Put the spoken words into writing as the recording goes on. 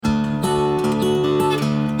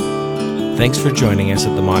Thanks for joining us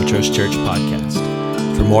at the Montrose Church Podcast.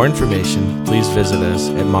 For more information, please visit us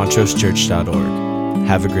at montrosechurch.org.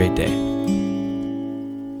 Have a great day.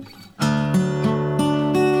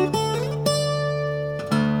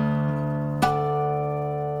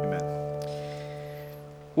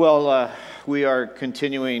 Well, we are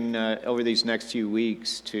continuing over these next few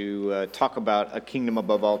weeks to talk about a kingdom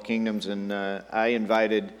above all kingdoms, and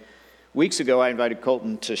weeks ago I invited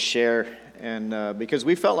Colton to share, and because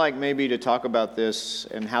we felt like maybe to talk about this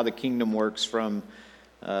and how the kingdom works from,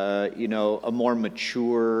 a more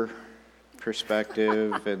mature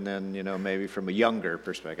perspective, and then, maybe from a younger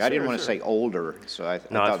perspective. I didn't want to say older, so I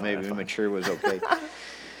thought maybe mature was okay.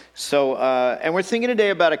 So, and we're thinking today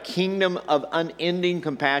about a kingdom of unending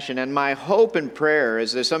compassion. And my hope and prayer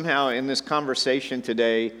is that somehow in this conversation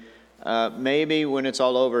today, maybe when it's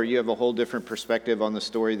all over, you have a whole different perspective on the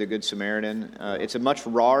story of the Good Samaritan. It's a much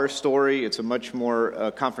rawer story. It's a much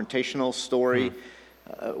more confrontational story.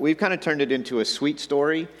 We've kind of turned it into a sweet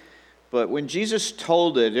story. But when Jesus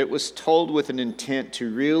told it, it was told with an intent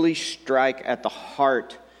to really strike at the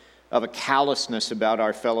heart of a callousness about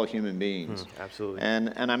our fellow human beings. Absolutely.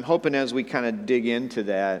 And I'm hoping as we kind of dig into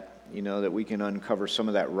that, that we can uncover some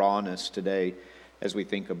of that rawness today as we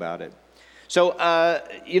think about it. So,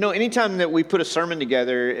 anytime that we put a sermon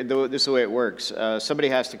together, this is the way it works. Somebody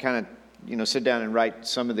has to kind of, sit down and write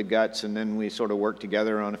some of the guts, and then we sort of work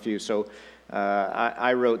together on a few. So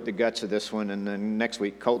I wrote the guts of this one, and then next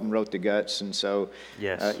week Colton wrote the guts, and so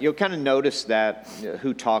yes. You'll kind of notice that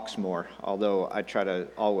who talks more, although I try to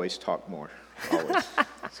always talk more, always.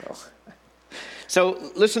 So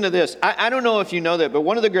listen to this. I don't know if you know that, but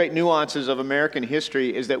one of the great nuances of American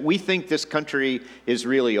history is that we think this country is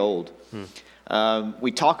really old.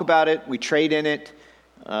 We talk about it, we trade in it,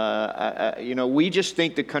 we just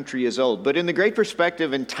think the country is old. But in the great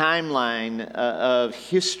perspective and timeline of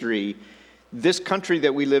history, this country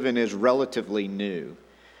that we live in is relatively new.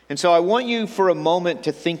 And so I want you for a moment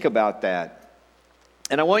to think about that.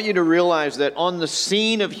 And I want you to realize that on the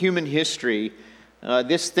scene of human history,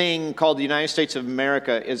 this thing called the United States of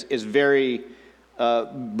America is very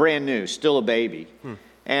brand new, still a baby.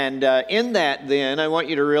 And in that, then, I want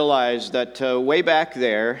you to realize that way back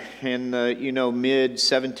there in the,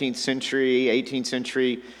 mid-17th century, 18th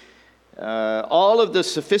century, all of the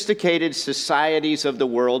sophisticated societies of the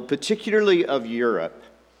world, particularly of Europe,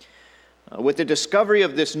 with the discovery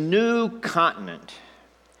of this new continent,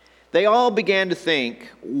 they all began to think,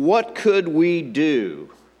 what could we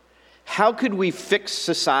do? How could we fix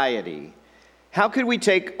society? How could we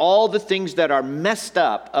take all the things that are messed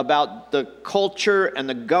up about the culture and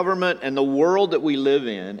the government and the world that we live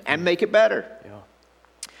in and make it better? Yeah.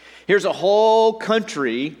 Here's a whole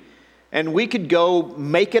country, and we could go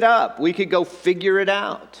make it up. We could go figure it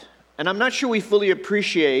out. And I'm not sure we fully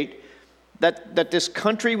appreciate that this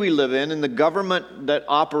country we live in and the government that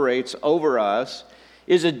operates over us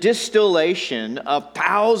is a distillation of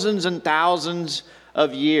thousands and thousands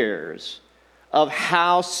of years of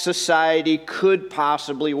how society could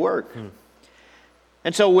possibly work.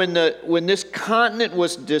 And so when this continent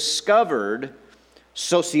was discovered,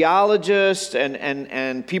 sociologists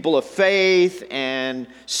and people of faith and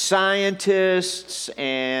scientists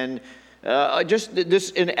and just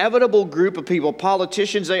this inevitable group of people,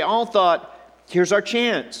 politicians, they all thought, here's our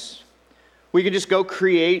chance. We could just go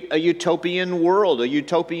create a utopian world, a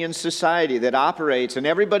utopian society that operates, and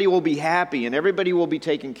everybody will be happy and everybody will be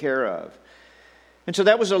taken care of. And so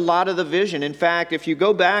that was a lot of the vision. In fact, if you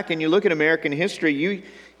go back and you look at American history,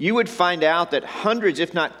 you would find out that hundreds,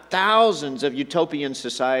 if not thousands, of utopian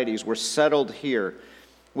societies were settled here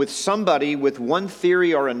with somebody with one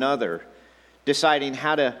theory or another deciding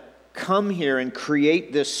how to come here and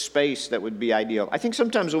create this space that would be ideal. I think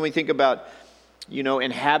sometimes when we think about,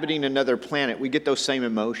 inhabiting another planet, we get those same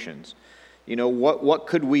emotions. What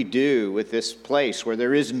could we do with this place where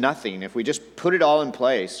there is nothing if we just put it all in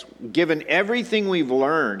place, given everything we've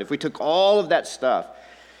learned, if we took all of that stuff?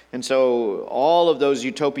 And so all of those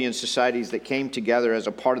utopian societies that came together as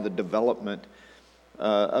a part of the development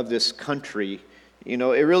of this country, it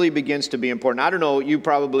really begins to be important. I don't know, you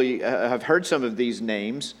probably have heard some of these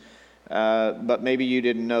names, but maybe you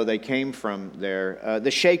didn't know they came from there.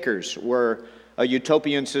 The Shakers were a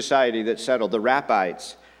utopian society that settled. The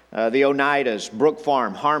Rappites, the Oneidas, Brook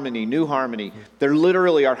Farm, Harmony, New Harmony. There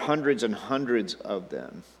literally are hundreds and hundreds of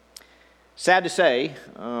them. Sad to say,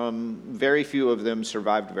 very few of them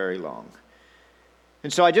survived very long.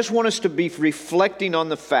 And so I just want us to be reflecting on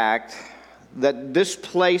the fact that this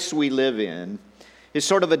place we live in is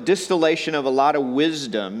sort of a distillation of a lot of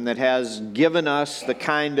wisdom that has given us the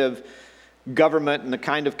kind of government and the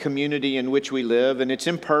kind of community in which we live. And it's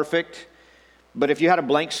imperfect. But if you had a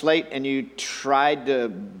blank slate and you tried to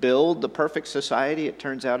build the perfect society, it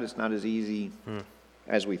turns out it's not as easy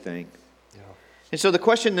as we think. Yeah. And so the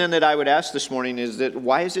question then that I would ask this morning is that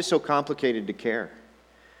why is it so complicated to care?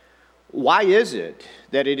 Why is it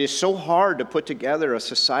that it is so hard to put together a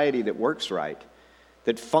society that works right,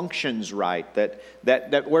 that functions right,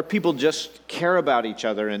 that where people just care about each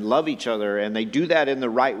other and love each other, and they do that in the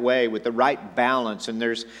right way with the right balance? And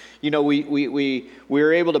there's,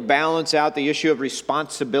 we're able to balance out the issue of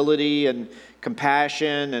responsibility and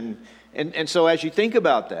compassion, and so as you think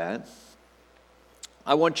about that,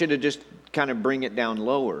 I want you to just kind of bring it down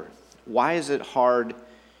lower. Why is it hard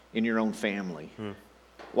in your own family?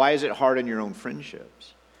 Why is it hard in your own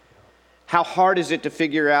friendships? How hard is it to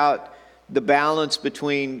figure out the balance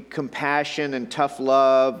between compassion and tough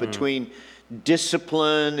love, between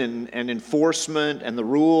discipline and enforcement and the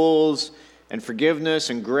rules and forgiveness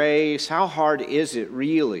and grace? How hard is it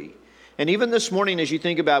really? And even this morning, as you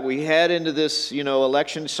think about, we head into this,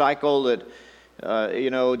 election cycle that,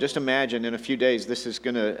 just imagine in a few days, this is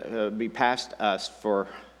going to be past us for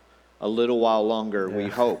a little while longer. Yeah. We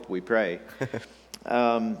hope, we pray.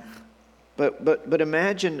 But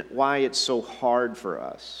imagine why it's so hard for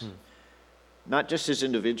us. Not just as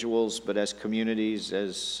individuals, but as communities,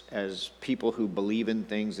 as people who believe in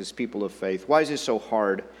things, as people of faith. Why is it so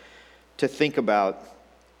hard to think about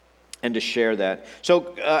and to share that? So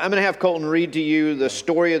I'm going to have Colton read to you the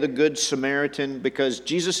story of the Good Samaritan, because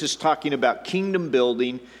Jesus is talking about kingdom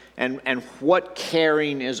building and what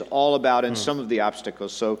caring is all about and some of the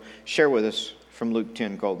obstacles. So share with us from Luke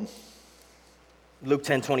 10, Colton. Luke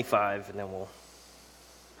 10:25, and then we'll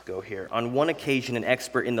go here. On one occasion, an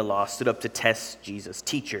expert in the law stood up to test Jesus.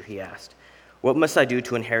 "Teacher," he asked, "what must I do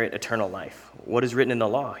to inherit eternal life?" "What is written in the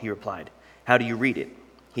law?" he replied. "How do you read it?"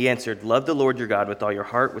 He answered, "Love the Lord your God with all your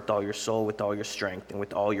heart, with all your soul, with all your strength, and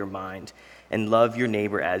with all your mind, and love your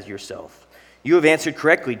neighbor as yourself." "You have answered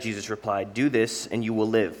correctly," Jesus replied. "Do this, and you will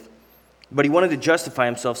live." But he wanted to justify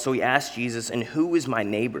himself, so he asked Jesus, "And who is my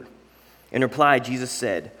neighbor?" In reply, Jesus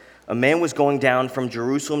said, "A man was going down from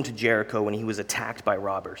Jerusalem to Jericho when he was attacked by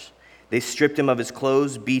robbers. They stripped him of his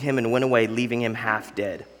clothes, beat him, and went away, leaving him half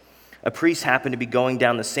dead. A priest happened to be going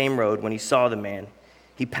down the same road. When he saw the man,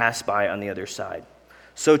 he passed by on the other side.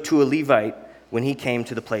 So to a Levite, when he came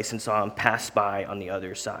to the place and saw him, passed by on the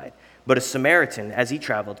other side. But a Samaritan, as he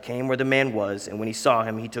traveled, came where the man was, and when he saw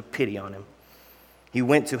him, he took pity on him. He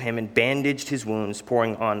went to him and bandaged his wounds,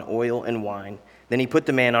 pouring on oil and wine. Then he put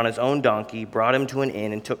the man on his own donkey, brought him to an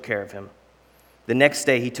inn, and took care of him. The next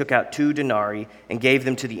day he took out 2 denarii and gave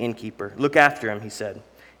them to the innkeeper. 'Look after him,' he said,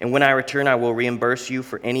 'and when I return I will reimburse you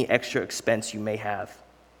for any extra expense you may have.'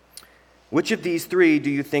 Which of these 3 do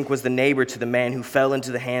you think was the neighbor to the man who fell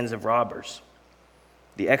into the hands of robbers?"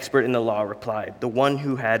 The expert in the law replied, "The one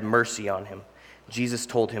who had mercy on him." Jesus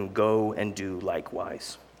told him, "Go and do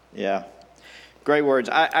likewise." Yeah. Great words.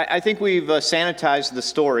 I think we've sanitized the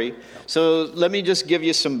story. So let me just give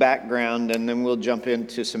you some background, and then we'll jump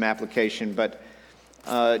into some application. But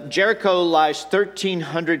Jericho lies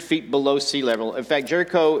 1,300 feet below sea level. In fact,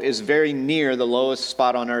 Jericho is very near the lowest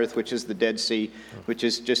spot on earth, which is the Dead Sea, which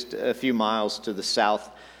is just a few miles to the south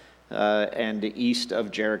and the east of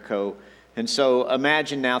Jericho. And so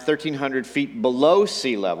imagine now 1,300 feet below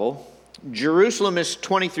sea level. Jerusalem is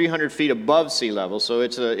 2,300 feet above sea level, so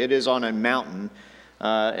it is on a mountain.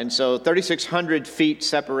 And so 3,600 feet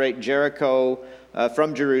separate Jericho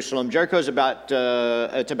from Jerusalem. Jericho is about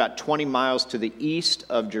 20 miles to the east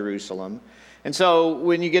of Jerusalem. And so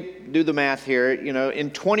when you do the math here,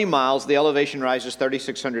 in 20 miles, the elevation rises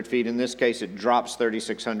 3,600 feet. In this case, it drops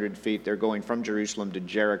 3,600 feet. They're going from Jerusalem to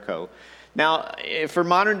Jericho. Now, for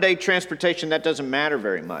modern day transportation, that doesn't matter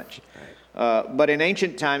very much. But in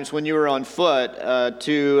ancient times, when you were on foot,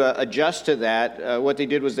 to adjust to that, what they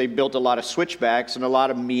did was they built a lot of switchbacks and a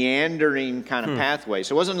lot of meandering kind of pathways.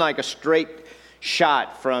 So it wasn't like a straight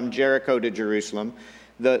shot from Jericho to Jerusalem.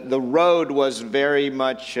 The road was very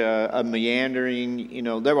much a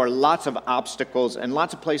meandering, there were lots of obstacles and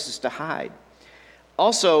lots of places to hide.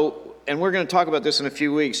 Also, and we're going to talk about this in a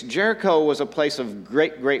few weeks, Jericho was a place of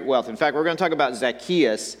great, great wealth. In fact, we're going to talk about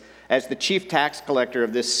Zacchaeus as the chief tax collector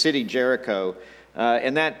of this city, Jericho,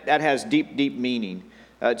 and that has deep, deep meaning.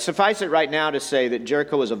 Suffice it right now to say that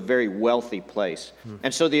Jericho was a very wealthy place.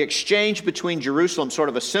 And so the exchange between Jerusalem, sort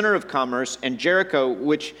of a center of commerce, and Jericho,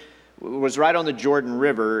 which was right on the Jordan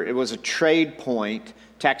River, it was a trade point,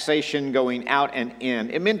 taxation going out and in.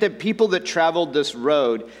 It meant that people that traveled this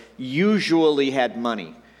road usually had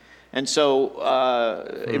money. And so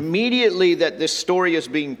immediately that this story is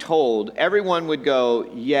being told, everyone would go,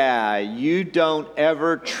 yeah, you don't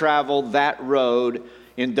ever travel that road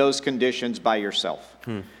in those conditions by yourself.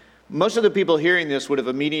 Most of the people hearing this would have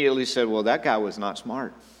immediately said, well, that guy was not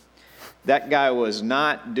smart. That guy was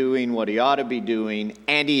not doing what he ought to be doing,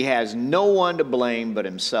 and he has no one to blame but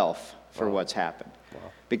himself for what's happened.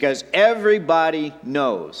 Because everybody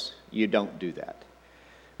knows you don't do that.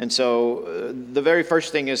 And so the very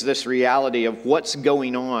first thing is this reality of what's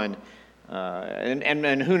going on.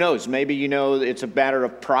 And who knows, maybe you know it's a matter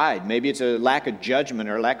of pride. Maybe it's a lack of judgment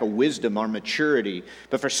or lack of wisdom or maturity.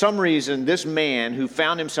 But for some reason, this man who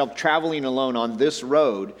found himself traveling alone on this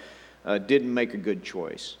road didn't make a good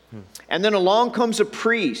choice. And then along comes a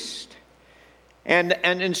priest.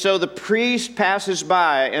 And so the priest passes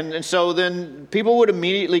by. And so then people would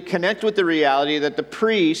immediately connect with the reality that the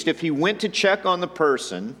priest, if he went to check on the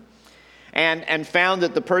person and found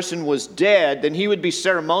that the person was dead, then he would be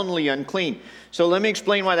ceremonially unclean. So let me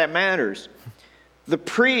explain why that matters. The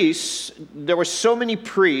priests, there were so many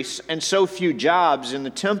priests and so few jobs in the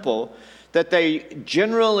temple that they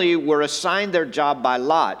generally were assigned their job by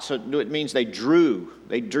lot. So it means they drew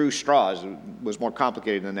straws. It was more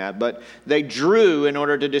complicated than that, but they drew in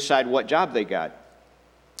order to decide what job they got.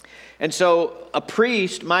 And so a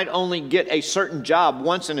priest might only get a certain job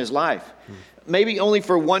once in his life. Maybe only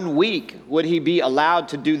for 1 week would he be allowed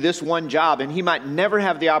to do this one job, and he might never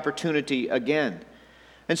have the opportunity again.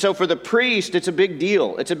 And so for the priest, it's a big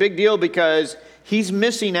deal. It's a big deal because he's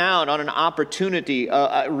missing out on an opportunity,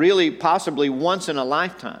 really possibly once in a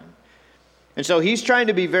lifetime. And so he's trying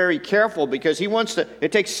to be very careful because he wants to,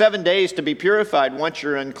 it takes 7 days to be purified once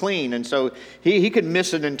you're unclean. And so he could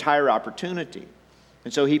miss an entire opportunity.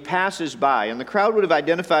 And so he passes by, and the crowd would have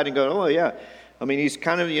identified and go, oh yeah. I mean, he's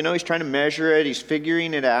kind of, he's trying to measure it. He's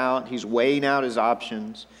figuring it out. He's weighing out his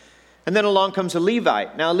options. And then along comes a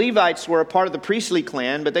Levite. Now, Levites were a part of the priestly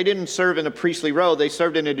clan, but they didn't serve in a priestly role. They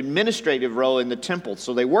served in an administrative role in the temple.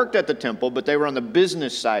 So they worked at the temple, but they were on the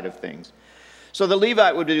business side of things. So the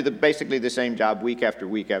Levite would do basically the same job week after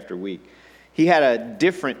week after week. He had a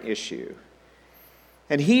different issue.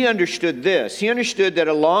 And he understood this. He understood that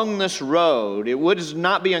along this road, it would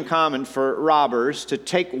not be uncommon for robbers to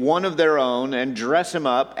take one of their own and dress him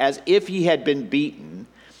up as if he had been beaten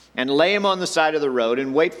and lay him on the side of the road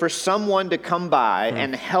and wait for someone to come by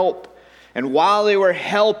and help. And while they were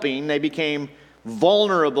helping, they became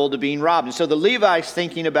vulnerable to being robbed. And so the Levite's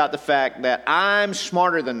thinking about the fact that I'm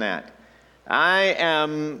smarter than that. I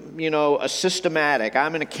am, a systematic.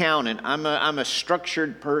 I'm an accountant. I'm a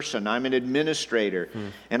structured person. I'm an administrator.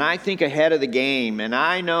 And I think ahead of the game. And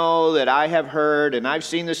I know that I have heard and I've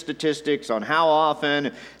seen the statistics on how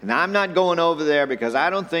often. And I'm not going over there because I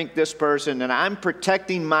don't think this person. And I'm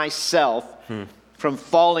protecting myself from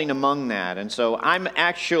falling among that. And so I'm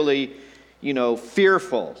actually,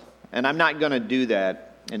 fearful. And I'm not going to do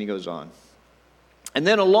that. And he goes on. And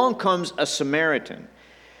then along comes a Samaritan.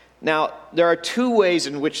 Now, there are two ways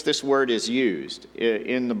in which this word is used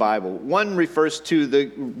in the Bible. One refers to the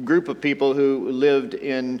group of people who lived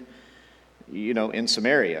in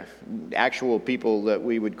Samaria, actual people that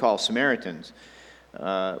we would call Samaritans.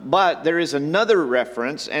 But there is another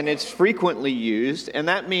reference, and it's frequently used, and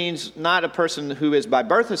that means not a person who is by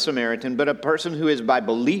birth a Samaritan, but a person who is by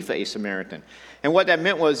belief a Samaritan. And what that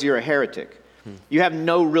meant was you're a heretic. You have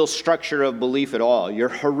no real structure of belief at all. You're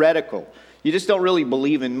heretical. You just don't really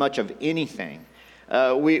believe in much of anything.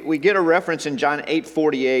 We get a reference in John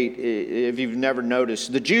 8:48, if you've never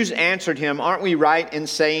noticed. The Jews answered him, aren't we right in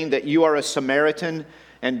saying that you are a Samaritan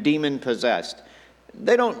and demon-possessed?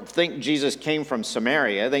 They don't think Jesus came from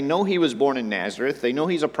Samaria. They know he was born in Nazareth. They know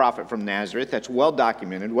he's a prophet from Nazareth. That's well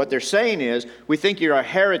documented. What they're saying is, we think you're a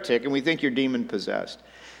heretic and we think you're demon-possessed.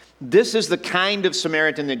 This is the kind of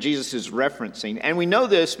Samaritan that Jesus is referencing. And we know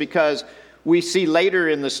this because we see later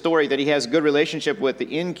in the story that he has a good relationship with the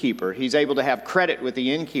innkeeper. He's able to have credit with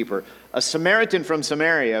the innkeeper. A Samaritan from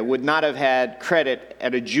Samaria would not have had credit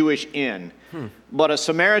at a Jewish inn. But a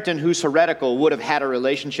Samaritan who's heretical would have had a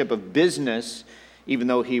relationship of business, even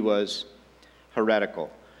though he was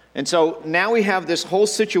heretical. And so now we have this whole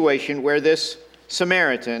situation where this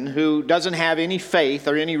Samaritan, who doesn't have any faith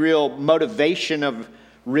or any real motivation of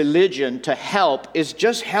religion to help, is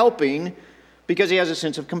just helping because he has a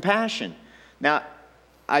sense of compassion. Now,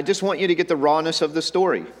 I just want you to get the rawness of the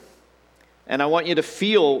story. And I want you to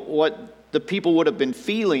feel what the people would have been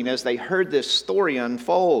feeling as they heard this story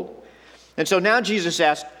unfold. And so now Jesus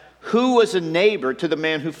asked, who was a neighbor to the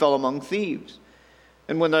man who fell among thieves?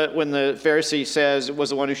 And when the Pharisee says it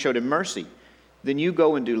was the one who showed him mercy, then you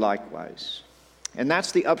go and do likewise. And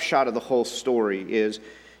that's the upshot of the whole story is,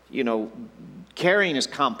 caring is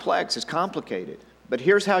complex, it's complicated. But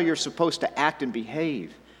here's how you're supposed to act and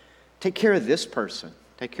behave. Take care of this person.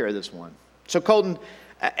 Take care of this one. So Colton,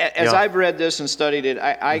 As I've read this and studied it,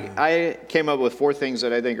 I came up with 4 things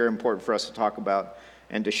that I think are important for us to talk about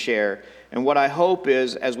and to share. And what I hope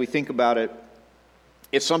is, as we think about it,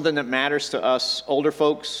 it's something that matters to us older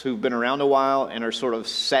folks who've been around a while and are sort of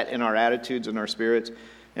set in our attitudes and our spirits.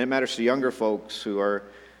 And it matters to younger folks who are,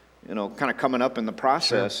 kind of coming up in the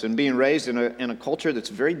process and being raised in a culture that's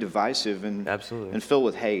very divisive and filled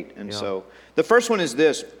with hate. And so the first one is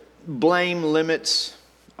this: blame limits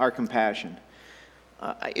our compassion.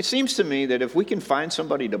 It seems to me that if we can find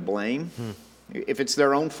somebody to blame, if it's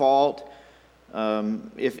their own fault,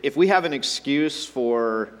 if we have an excuse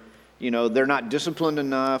for, they're not disciplined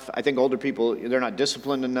enough. I think older people, they're not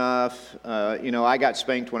disciplined enough. I got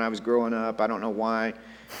spanked when I was growing up. I don't know why.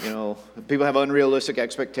 People have unrealistic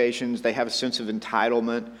expectations. They have a sense of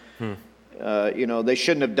entitlement. They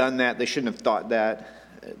shouldn't have done that. They shouldn't have thought that.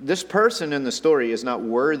 This person in the story is not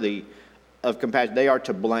worthy of compassion. They are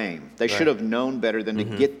to blame. They should have known better than to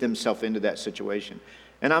get themselves into that situation.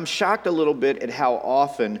 And I'm shocked a little bit at how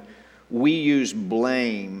often we use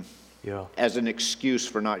blame as an excuse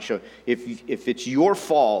for not showing. If it's your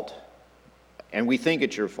fault and we think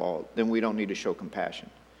it's your fault, then we don't need to show compassion.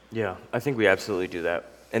 Yeah, I think we absolutely do that.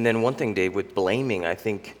 And then one thing, Dave, with blaming, I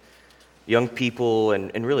think young people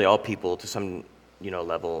and really all people to some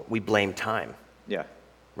level, we blame time. Yeah.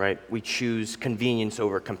 Right? We choose convenience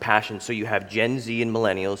over compassion. So you have Gen Z and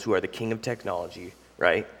millennials who are the king of technology,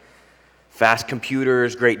 right? Fast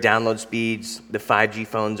computers, great download speeds, the 5G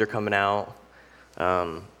phones are coming out.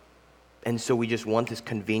 And so we just want this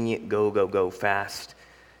convenient go fast.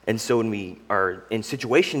 And so when we are in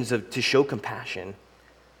situations to show compassion,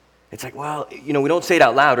 it's like, well, we don't say it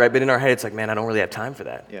out loud, right? But in our head, it's like, man, I don't really have time for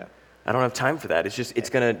that. Yeah. I don't have time for that. It's just, it's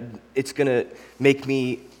gonna make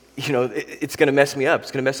me, it's gonna mess me up.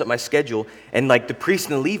 It's gonna mess up my schedule. And like the priest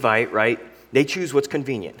and the Levite, right? They choose what's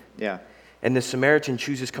convenient. Yeah. And the Samaritan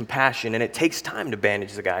chooses compassion, and it takes time to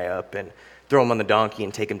bandage the guy up and throw him on the donkey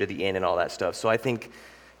and take him to the inn and all that stuff. So I think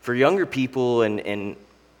for younger people, and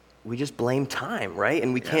we just blame time, right?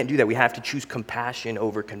 And we can't do that. We have to choose compassion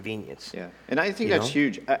over convenience. Yeah, and I think that's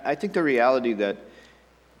huge. I think the reality that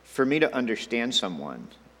for me to understand someone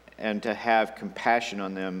and to have compassion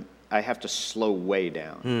on them, I have to slow way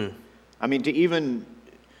down. I mean,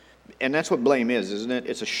 and that's what blame is, isn't it?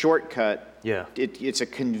 It's a shortcut. Yeah. It's a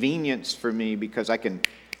convenience for me because I can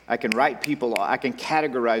write people, I can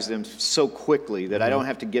categorize them so quickly that I don't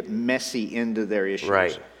have to get messy into their issues.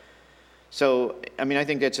 Right. So, I mean, I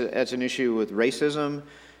think that's an issue with racism.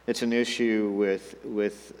 It's an issue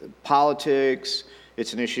with politics.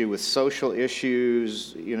 It's an issue with social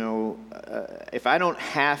issues. If I don't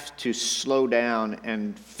have to slow down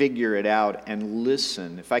and figure it out and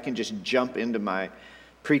listen, if I can just jump into my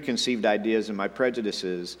preconceived ideas and my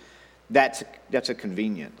prejudices, that's a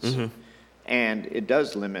convenience. And it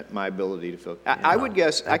does limit my ability to feel. I would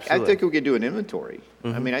guess, I think we could do an inventory.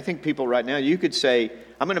 I mean, I think people right now, you could say,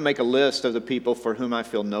 I'm going to make a list of the people for whom I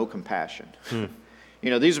feel no compassion.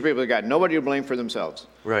 These are people that got nobody to blame for themselves.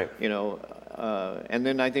 Right. And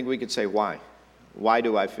then I think we could say, why? Why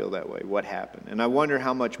do I feel that way? What happened? And I wonder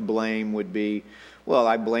how much blame would be, well,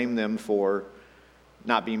 I blame them for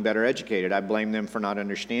not being better educated. I blame them for not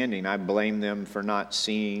understanding. I blame them for not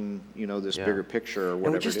seeing, this bigger picture or whatever.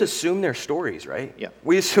 And we just assume their stories, right? Yeah.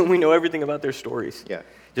 We assume we know everything about their stories. Yeah.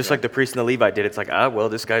 Just like the priest and the Levite did. It's like, well,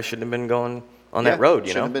 this guy shouldn't have been going on that road,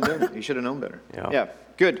 Shouldn't have been doing it. He should have known better. Yeah.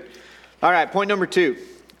 Good. All right, point number 2.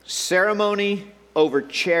 Ceremony over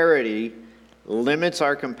charity limits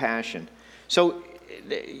our compassion. So,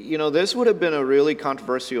 this would have been a really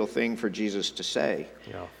controversial thing for Jesus to say.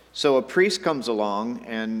 Yeah. So a priest comes along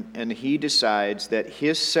and he decides that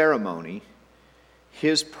his ceremony,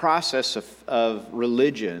 his process of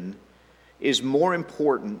religion is more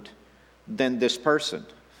important than this person.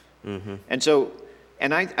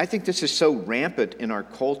 And I think this is so rampant in our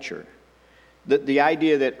culture. The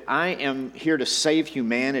idea that I am here to save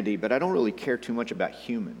humanity, but I don't really care too much about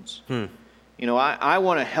humans. I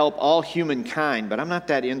want to help all humankind, but I'm not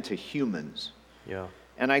that into humans. Yeah.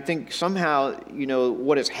 And I think somehow,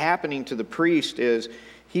 what is happening to the priest is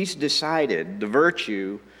he's decided the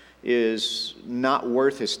virtue is not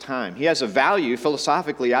worth his time. He has a value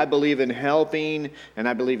philosophically. I believe in helping, and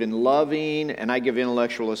I believe in loving, and I give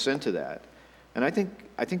intellectual assent to that. And I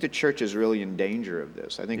think the church is really in danger of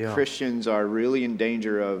this. I think Christians are really in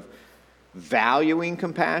danger of valuing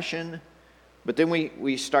compassion, but then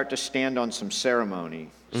we start to stand on some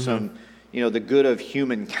ceremony, some, the good of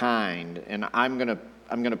humankind, and I'm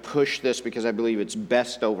gonna push this because I believe it's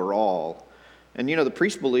best overall. And the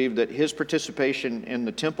priest believed that his participation in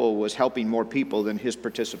the temple was helping more people than his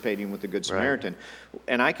participating with the Good Samaritan. Right.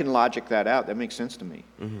 And I can logic that out. That makes sense to me.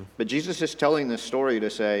 Mm-hmm. But Jesus is telling this story to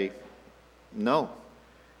say, no,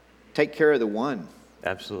 take care of the one.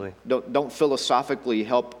 Absolutely. Don't philosophically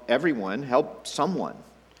help everyone, help someone.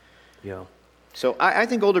 Yeah. So I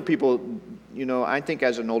think older people, I think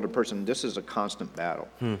as an older person, this is a constant battle.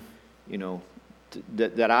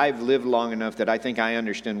 That I've lived long enough that I think I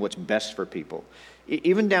understand what's best for people.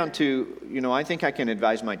 Even down to, I think I can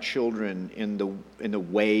advise my children in the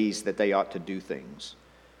ways that they ought to do things.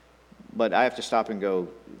 But I have to stop and go,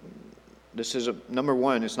 this is number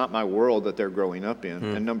one, it's not my world that they're growing up in.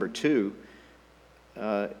 And number two,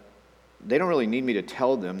 they don't really need me to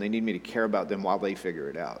tell them. They need me to care about them while they figure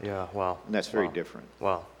it out. Yeah, wow. And that's very different.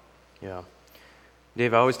 Wow, yeah.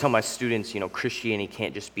 Dave, I always tell my students, Christianity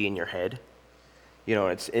can't just be in your head.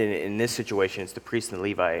 It's in this situation, it's the priest and the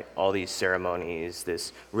Levite, all these ceremonies,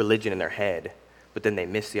 this religion in their head, but then they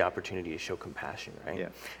miss the opportunity to show compassion, right? Yeah.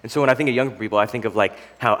 And so when I think of younger people, I think of like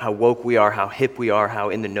how woke we are, how hip we are, how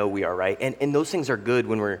in the know we are, right? And those things are good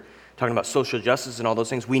when we're talking about social justice and all those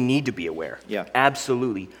things. We need to be aware. Yeah.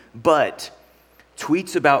 Absolutely. But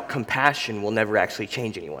tweets about compassion will never actually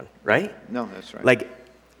change anyone, right? No, that's right. Like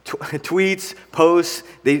tweets, posts,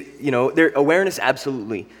 their awareness,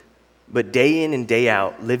 absolutely. But day in and day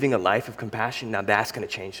out, living a life of compassion, now that's going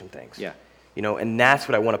to change some things. Yeah. And that's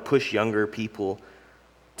what I want to push younger people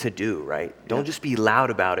to do, right? Don't just be loud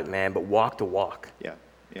about it, man, but walk the walk. Yeah.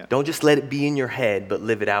 Yeah. Don't just let it be in your head, but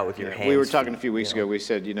live it out with your hands. We were talking a few weeks ago, we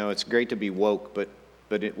said, it's great to be woke, but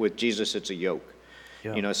with Jesus, it's a yoke.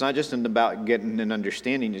 Yeah. It's not just about getting an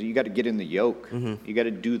understanding. You got to get in the yoke. Mm-hmm. You got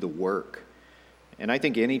to do the work. And I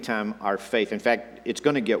think anytime our faith, in fact, it's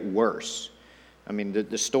going to get worse. I mean,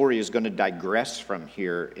 the story is going to digress from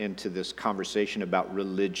here into this conversation about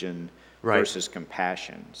religion versus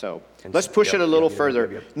compassion. So let's push it a little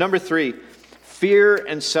further. Number 3, fear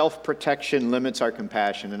and self-protection limits our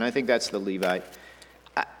compassion. And I think that's the Levite.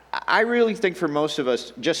 I really think for most of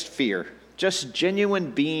us, just fear. Just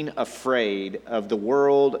genuine being afraid of the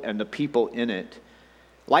world and the people in it.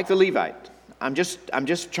 Like the Levite. I'm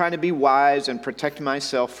just trying to be wise and protect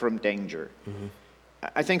myself from danger. Mm-hmm.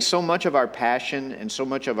 I think so much of our passion and so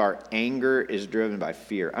much of our anger is driven by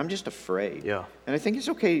fear. I'm just afraid. Yeah. And I think it's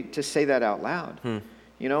okay to say that out loud.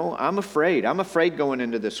 I'm afraid. I'm afraid going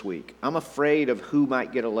into this week. I'm afraid of who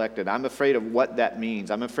might get elected. I'm afraid of what that means.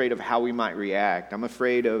 I'm afraid of how we might react. I'm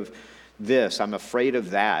afraid of this. I'm afraid of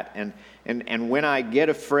that. And when I get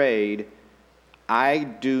afraid, I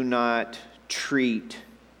do not treat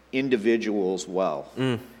individuals well.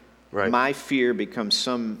 Right. My fear becomes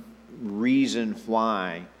some reason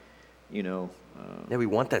why, yeah, we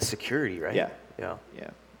want that security, right? Yeah.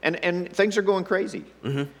 And things are going crazy.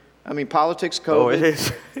 Mm-hmm. I mean, politics, COVID. Oh, it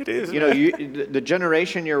is. It is. The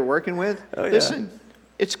generation you're working with. Listen,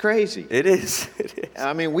 it's crazy. It is.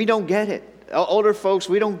 I mean, we don't get it. Older folks,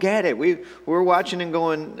 we don't get it. We're watching and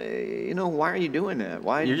going, why are you doing that?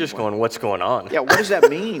 Why? You're just going, what's going on? Yeah, what does that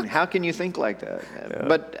mean? How can you think like that? Yeah.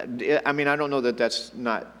 But I mean, I don't know that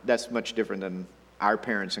that's much different than our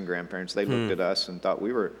parents and grandparents. They looked at us and thought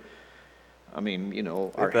we were, our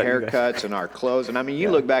haircuts and our clothes. And I mean,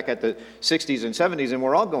 you look back at the 60s and 70s and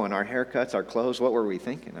we're all going, our haircuts, our clothes, what were we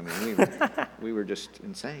thinking? I mean, we were just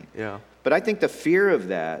insane. Yeah. But I think the fear of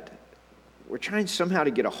that, we're trying somehow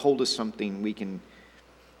to get a hold of something we can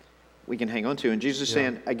hang on to. And Jesus is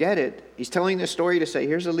saying, I get it. He's telling this story to say,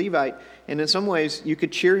 here's a Levite. And in some ways, you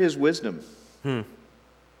could cheer his wisdom.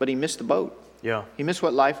 But he missed the boat. Yeah. He missed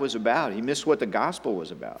what life was about. He missed what the gospel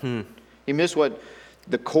was about. He missed what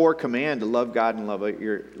the core command to love God and love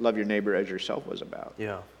your neighbor as yourself was about.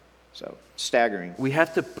 Yeah. So, staggering. We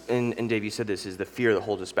have to, and Dave, you said this, is the fear that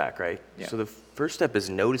holds us back, right? Yeah. So the first step is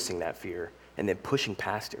noticing that fear and then pushing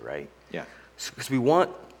past it, right? Yeah. Because we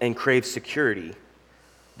want and crave security,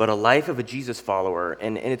 but a life of a Jesus follower,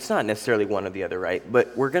 and it's not necessarily one or the other, right?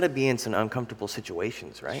 But we're going to be in some uncomfortable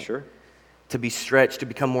situations, right? Sure. To be stretched, to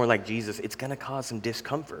become more like Jesus, it's going to cause some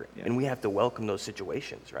discomfort. Yeah. And we have to welcome those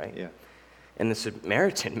situations, right? Yeah. And the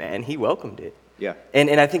Samaritan, man, he welcomed it. Yeah. And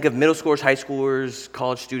I think of middle schoolers, high schoolers,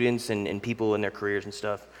 college students, and people in their careers and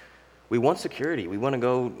stuff. We want security. We want to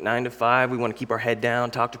go 9 to 5. We want to keep our head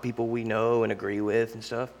down, talk to people we know and agree with and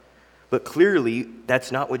stuff. But clearly,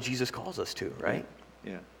 that's not what Jesus calls us to, right?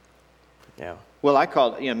 Yeah. Yeah. Well, I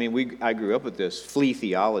grew up with this, flee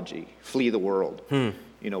theology, flee the world.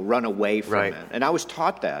 Run away from it. And I was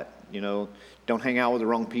taught that, don't hang out with the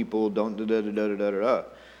wrong people, don't da-da-da-da-da-da-da.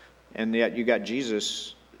 And yet you got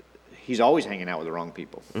Jesus, he's always hanging out with the wrong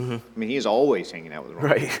people. Mm-hmm. I mean, he is always hanging out with the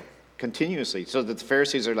wrong people. continuously. So that the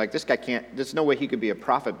Pharisees are like, this guy can't, there's no way he could be a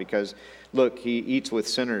prophet because, look, he eats with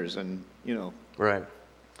sinners and, Right.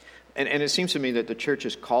 And it seems to me that the church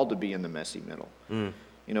is called to be in the messy middle.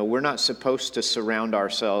 We're not supposed to surround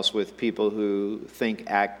ourselves with people who think,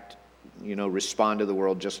 act, respond to the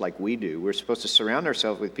world just like we do. We're supposed to surround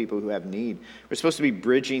ourselves with people who have need. We're supposed to be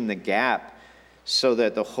bridging the gap so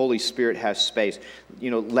that the Holy Spirit has space.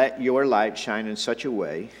 Let your light shine in such a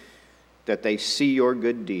way that they see your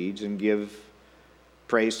good deeds and give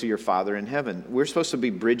praise to your Father in heaven. We're supposed to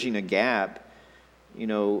be bridging a gap,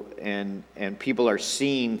 and people are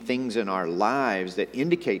seeing things in our lives that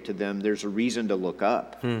indicate to them there's a reason to look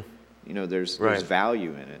up. There's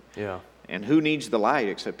value in it. Yeah. And who needs the light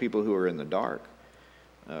except people who are in the dark?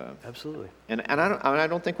 Absolutely. And I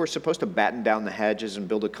don't think we're supposed to batten down the hedges and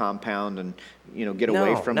build a compound and get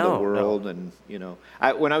away from the world. And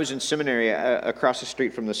when I was in seminary, across the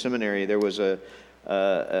street from the seminary, there was a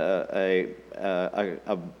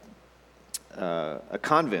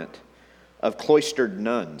convent of cloistered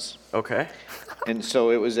nuns. Okay. And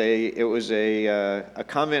so it was a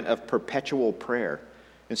convent of perpetual prayer.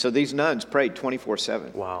 And so these nuns prayed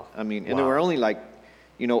 24/7. Wow. There were only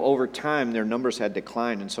over time their numbers had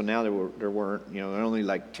declined, and so now there weren't, there are only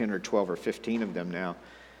like 10 or 12 or 15 of them now.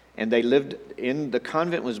 And they lived the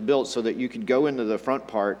convent was built so that you could go into the front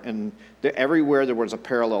part, and everywhere there was a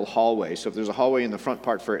parallel hallway. So if there's a hallway in the front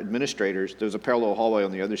part for administrators, there's a parallel hallway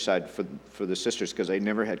on the other side for the sisters, because they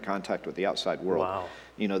never had contact with the outside world. Wow.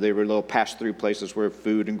 They were little pass-through places where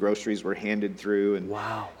food and groceries were handed through, and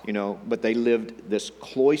wow. But they lived this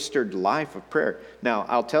cloistered life of prayer. Now,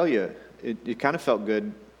 I'll tell you, it kind of felt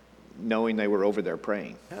good knowing they were over there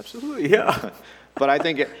praying. Absolutely, yeah. But I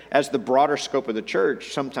think as the broader scope of the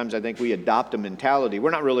church, sometimes I think we adopt a mentality.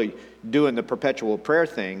 We're not really doing the perpetual prayer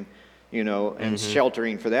thing, and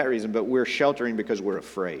sheltering for that reason, but we're sheltering because we're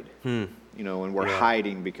afraid, and we're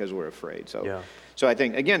hiding because we're afraid. So I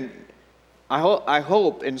think, again, I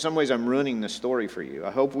hope in some ways I'm ruining the story for you.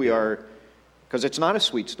 I hope we are, because it's not a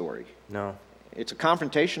sweet story. No. It's a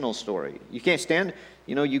confrontational story. You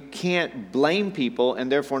can't blame people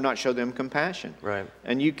and therefore not show them compassion. Right.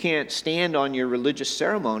 And you can't stand on your religious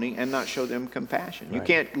ceremony and not show them compassion. Right. You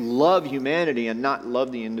can't love humanity and not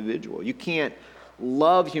love the individual. You can't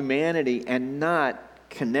love humanity and not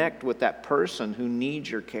connect with that person who needs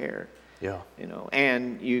your care. Yeah.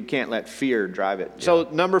 And you can't let fear drive it. Yeah. So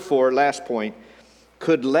number 4, last point,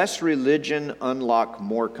 could less religion unlock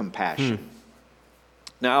more compassion?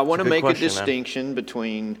 Now, I want to make a distinction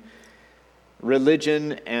between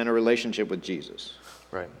religion and a relationship with Jesus.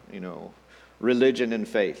 Right. Religion and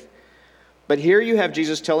faith. But here you have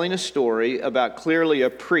Jesus telling a story about clearly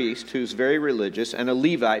a priest who's very religious and a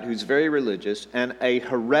Levite who's very religious and a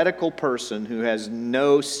heretical person who has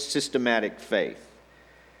no systematic faith.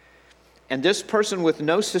 And this person with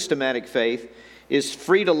no systematic faith is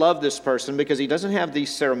free to love this person because he doesn't have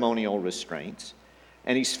these ceremonial restraints.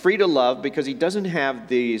 And he's free to love because he doesn't have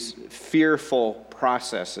these fearful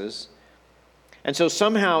processes. And so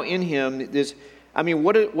somehow in him,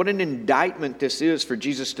 what an indictment this is for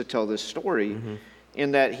Jesus to tell this story,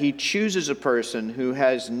 in that he chooses a person who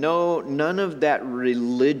has none of that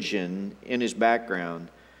religion in his background,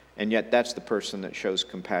 and yet that's the person that shows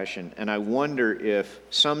compassion. And I wonder if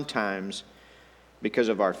sometimes, because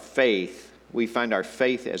of our faith, we find our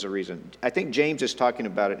faith as a reason. I think James is talking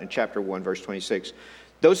about it in chapter 1, verse 26.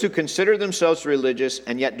 Those who consider themselves religious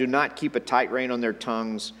and yet do not keep a tight rein on their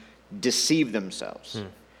tongues deceive themselves,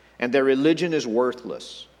 and their religion is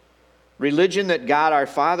worthless. Religion that God our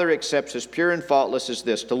Father accepts as pure and faultless is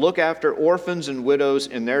this: to look after orphans and widows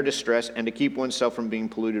in their distress and to keep oneself from being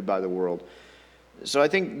polluted by the world. So I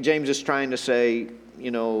think James is trying to say,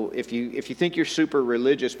 if you think you're super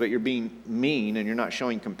religious but you're being mean and you're not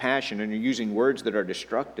showing compassion and you're using words that are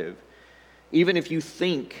destructive, even if you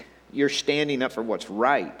think you're standing up for what's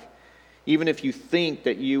right, even if you think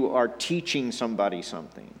that you are teaching somebody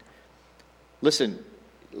something, listen,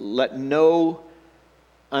 let no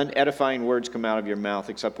unedifying words come out of your mouth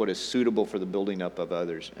except what is suitable for the building up of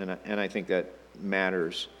others. And I think that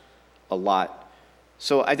matters a lot.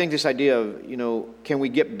 So I think this idea of, can we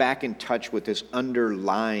get back in touch with this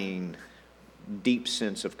underlying deep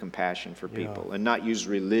sense of compassion for people and not use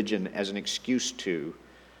religion as an excuse to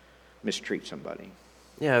mistreat somebody?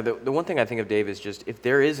 Yeah, the one thing I think of, Dave, is just if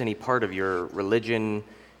there is any part of your religion,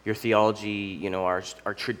 your theology, our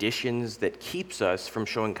traditions that keeps us from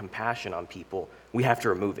showing compassion on people, we have to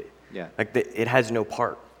remove it. Yeah. It has no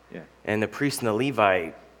part. Yeah. And the priest and the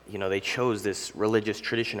Levite, they chose this religious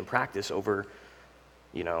tradition and practice over,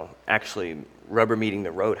 actually rubber meeting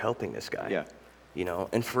the road, helping this guy. Yeah.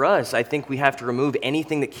 And for us, I think we have to remove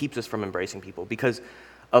anything that keeps us from embracing people, because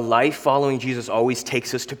a life following Jesus always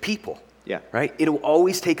takes us to people. Yeah. Right? It'll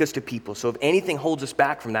always take us to people. So if anything holds us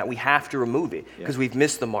back from that, we have to remove it, because Yeah. we've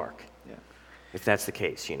missed the mark. Yeah. If that's the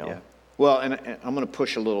case, Yeah. Well, and I'm going to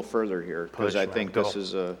push a little further here, because I think Go.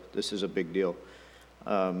 this is a big deal.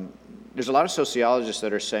 There's a lot of sociologists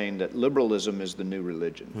that are saying that liberalism is the new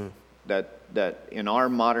religion. That in our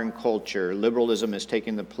modern culture, liberalism is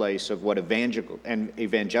taking the place of what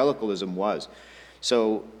evangelicalism was.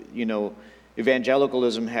 So,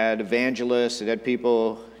 evangelicalism had evangelists, it had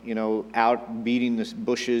people, out beating the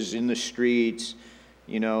bushes in the streets,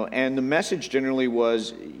 and the message generally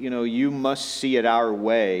was, you must see it our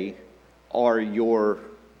way or you're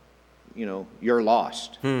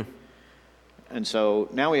lost. And so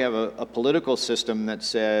now we have a political system that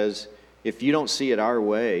says, if you don't see it our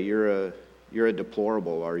way, you're a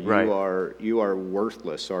deplorable, or you are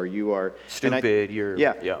worthless, or you are stupid.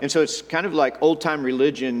 And so it's kind of like old time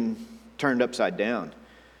religion turned upside down.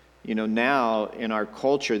 Now in our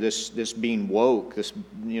culture, this being woke,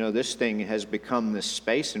 this thing has become this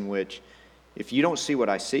space in which, if you don't see what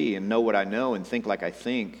I see and know what I know and think like I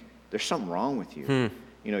think, there's something wrong with you.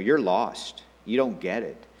 You're lost. You don't get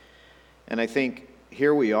it. And I think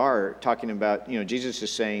here we are talking about, Jesus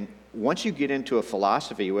is saying, once you get into a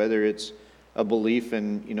philosophy, whether it's a belief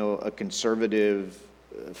in, a conservative,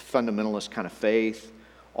 fundamentalist kind of faith,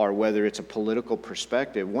 or whether it's a political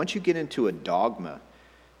perspective, once you get into a dogma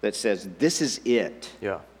that says, this is it,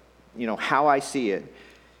 how I see it,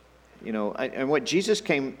 and what Jesus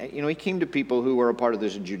came, he came to people who were a part of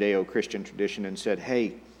this Judeo-Christian tradition and said,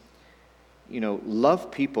 hey, love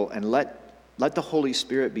people and let the Holy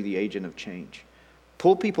Spirit be the agent of change.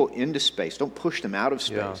 Pull people into space. Don't push them out of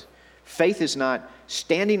space. Yeah. Faith is not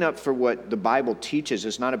standing up for what the Bible teaches.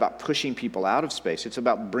 It's not about pushing people out of space. It's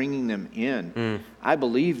about bringing them in. I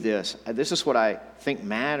believe this. This is what I think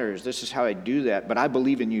matters. This is how I do that. But I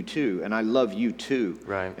believe in you too, and I love you too.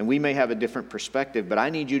 Right. And we may have a different perspective, but I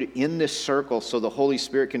need you to in this circle so the Holy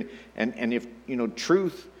Spirit can. And if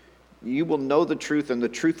truth, you will know the truth, and the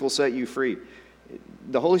truth will set you free.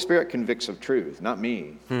 The Holy Spirit convicts of truth, not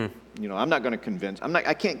me. I'm not going to convince.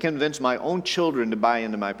 I can't convince my own children to buy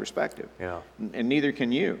into my perspective. Yeah. And neither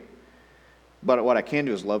can you. But what I can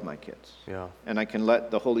do is love my kids. Yeah. And I can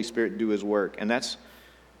let the Holy Spirit do His work. And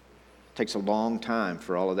takes a long time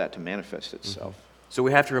for all of that to manifest itself. So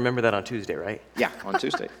we have to remember that on Tuesday, right? Yeah, on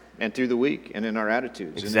Tuesday. And through the week, and in our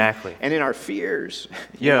attitudes. Exactly. And in our fears.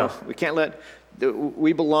 We can't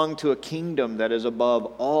we belong to a kingdom that is above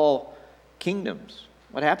all kingdoms.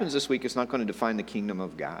 What happens this week is not going to define the kingdom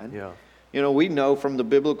of God. Yeah. We know from the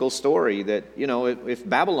biblical story that, if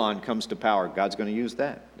Babylon comes to power, God's going to use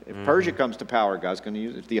that. If Persia comes to power, God's going to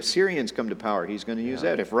use it. If the Assyrians come to power, He's going to use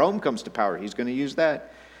that. If Rome comes to power, He's going to use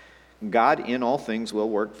that. God in all things will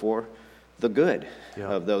work for the good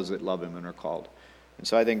of those that love Him and are called. And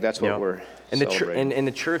so I think that's what we're celebrating. In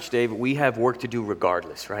the church, Dave, we have work to do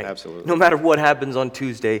regardless, right? Absolutely. No matter what happens on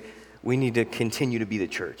Tuesday, we need to continue to be the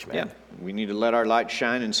church, man. Yeah, we need to let our light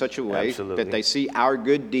shine in such a way Absolutely. that they see our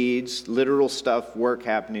good deeds, literal stuff, work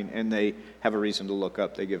happening, and they have a reason to look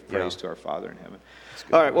up. They give praise to our Father in heaven.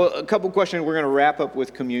 All right, well, a couple questions. We're going to wrap up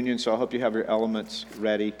with communion, so I hope you have your elements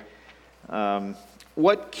ready.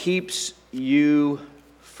 What keeps you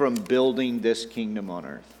from building this kingdom on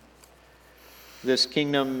earth? This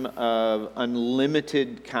kingdom of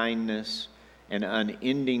unlimited kindness and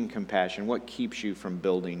unending compassion. What keeps you from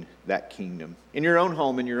building that kingdom? In your own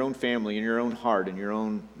home, in your own family, in your own heart, in your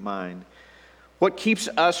own mind. What keeps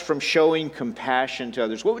us from showing compassion to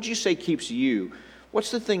others? What would you say keeps you?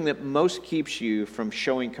 What's the thing that most keeps you from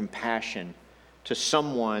showing compassion to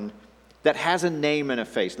someone that has a name and a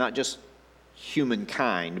face? Not just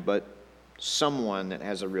humankind, but someone that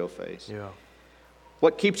has a real face. Yeah.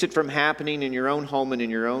 What keeps it from happening in your own home and in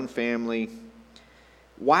your own family?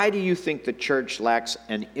 Why do you think the church lacks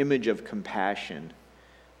an image of compassion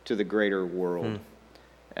to the greater world?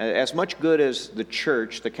 As much good as the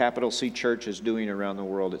church, the capital C church, is doing around the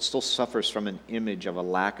world, it still suffers from an image of a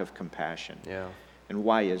lack of compassion. Yeah. And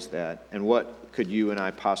why is that? And what could you and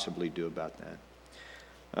I possibly do about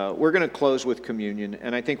that? We're going to close with communion,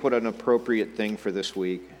 and I think what an appropriate thing for this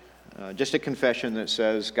week. Just a confession that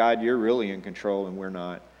says, God, you're really in control and we're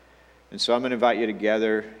not. And so I'm going to invite you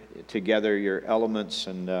together your elements,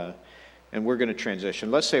 and we're going to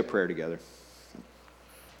transition. Let's say a prayer together.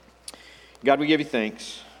 God, we give you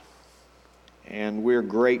thanks, and we're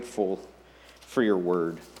grateful for your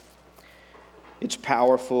word. It's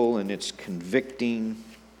powerful, and it's convicting,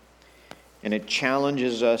 and it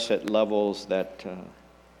challenges us at levels that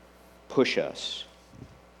push us.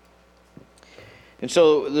 And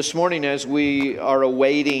so this morning, as we are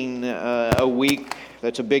awaiting a week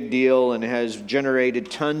that's a big deal and has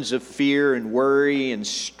generated tons of fear and worry and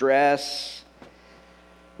stress,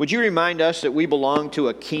 would you remind us that we belong to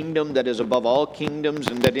a kingdom that is above all kingdoms,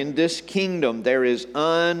 and that in this kingdom there is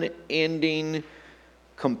unending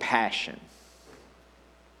compassion?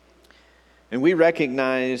 And we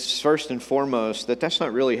recognize, first and foremost, that that's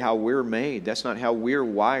not really how we're made. That's not how we're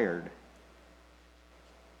wired.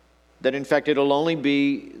 That in fact it'll only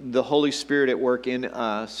be the Holy Spirit at work in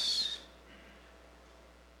us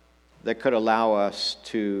that could allow us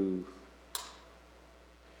to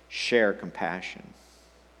share compassion,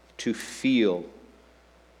 to feel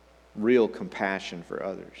real compassion for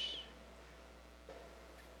others.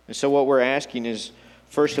 And so what we're asking is,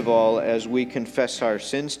 first of all, as we confess our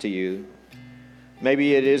sins to you,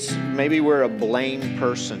 maybe we're a blame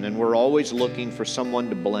person and we're always looking for someone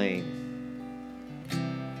to blame.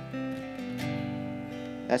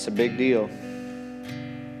 That's a big deal.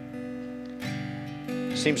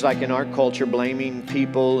 Seems like in our culture, blaming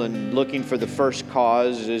people and looking for the first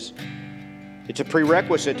cause it's a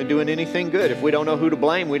prerequisite to doing anything good. If we don't know who to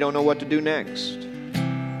blame, we don't know what to do next.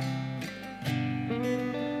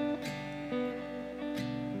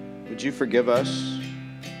 Would you forgive us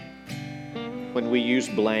when we use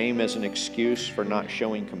blame as an excuse for not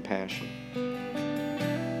showing compassion?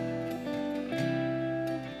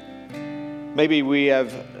 Maybe we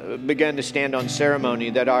have begun to stand on ceremony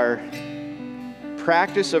that our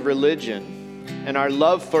practice of religion and our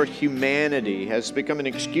love for humanity has become an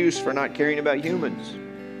excuse for not caring about humans.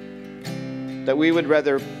 That we would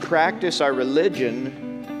rather practice our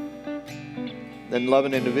religion than love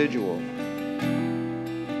an individual.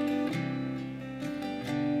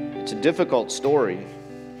 It's a difficult story.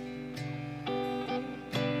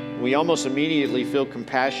 We almost immediately feel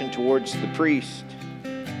compassion towards the priest.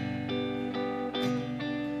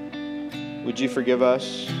 Would you forgive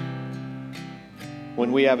us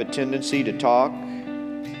when we have a tendency to talk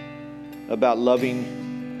about loving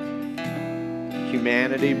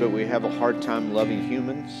humanity, but we have a hard time loving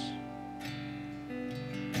humans?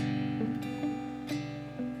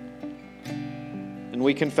 And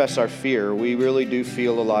we confess our fear. We really do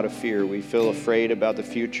feel a lot of fear. We feel afraid about the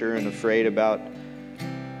future and afraid about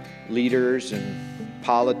leaders and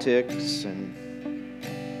politics, and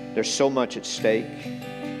there's so much at stake.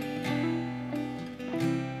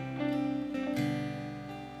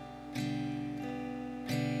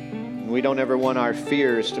 We don't ever want our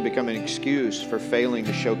fears to become an excuse for failing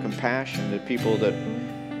to show compassion to people that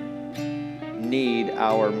need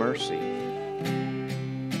our mercy.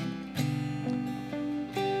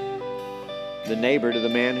 The neighbor to the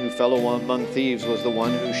man who fell among thieves was the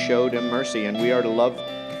one who showed him mercy, and we are to love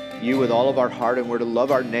you with all of our heart, and we're to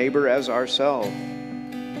love our neighbor as ourselves.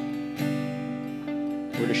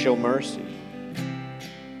 We're to show mercy.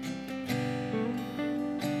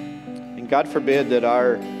 And God forbid that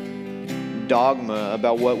our dogma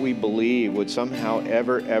about what we believe would somehow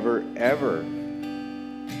ever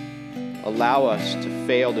allow us to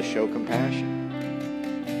fail to show compassion.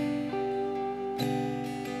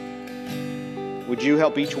 Would you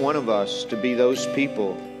help each one of us to be those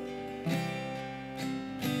people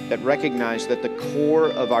that recognize that the core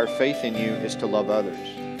of our faith in you is to love others?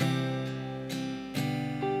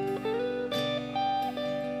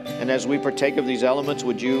 And as we partake of these elements,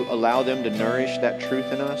 would you allow them to nourish that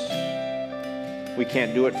truth in us? We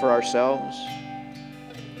can't do it for ourselves,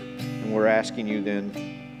 and we're asking you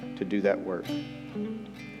then to do that work.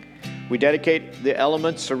 We dedicate the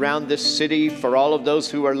elements around this city for all of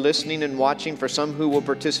those who are listening and watching, for some who will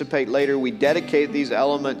participate later. We dedicate these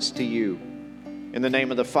elements to you in the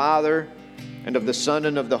name of the Father and of the Son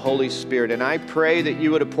and of the Holy Spirit. And I pray that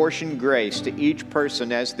you would apportion grace to each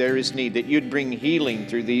person as there is need, that you'd bring healing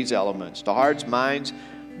through these elements to hearts, minds,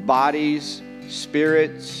 bodies,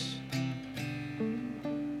 spirits.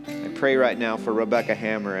 Pray right now for Rebecca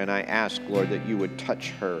Hammer, and I ask, Lord, that you would touch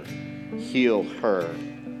her, heal her,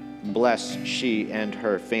 bless she and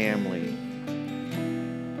her family.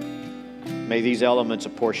 May these elements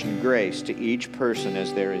apportion grace to each person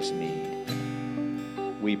as there is need.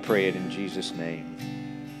 We pray it in Jesus' name.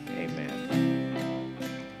 Amen.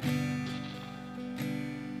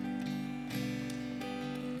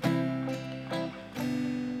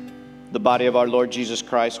 The body of our Lord Jesus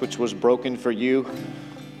Christ, which was broken for you,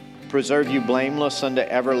 preserve you blameless unto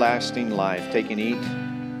everlasting life. Take and eat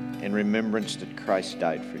in remembrance that Christ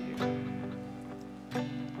died for you.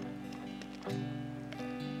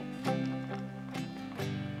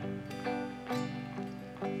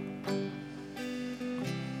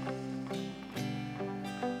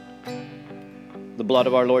 the blood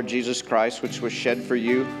of our Lord Jesus Christ, which was shed for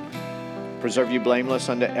you, preserve you blameless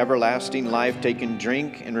unto everlasting life. Take and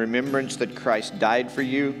drink in remembrance that Christ died for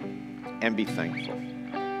you, and be thankful.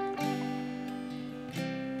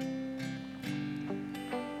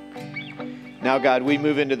 Now, God, we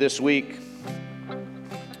move into this week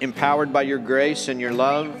empowered by your grace and your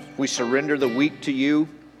love. We surrender the week to you.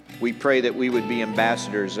 We pray that we would be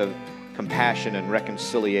ambassadors of compassion and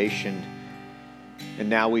reconciliation. And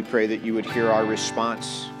now we pray that you would hear our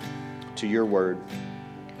response to your word.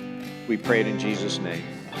 We pray it in Jesus' name.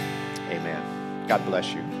 Amen. God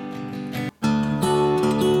bless you.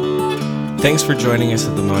 Thanks for joining us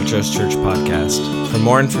at the Montrose Church Podcast. For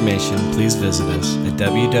more information, please visit us at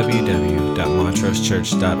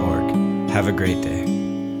www.montrosechurch.org. Have a great day.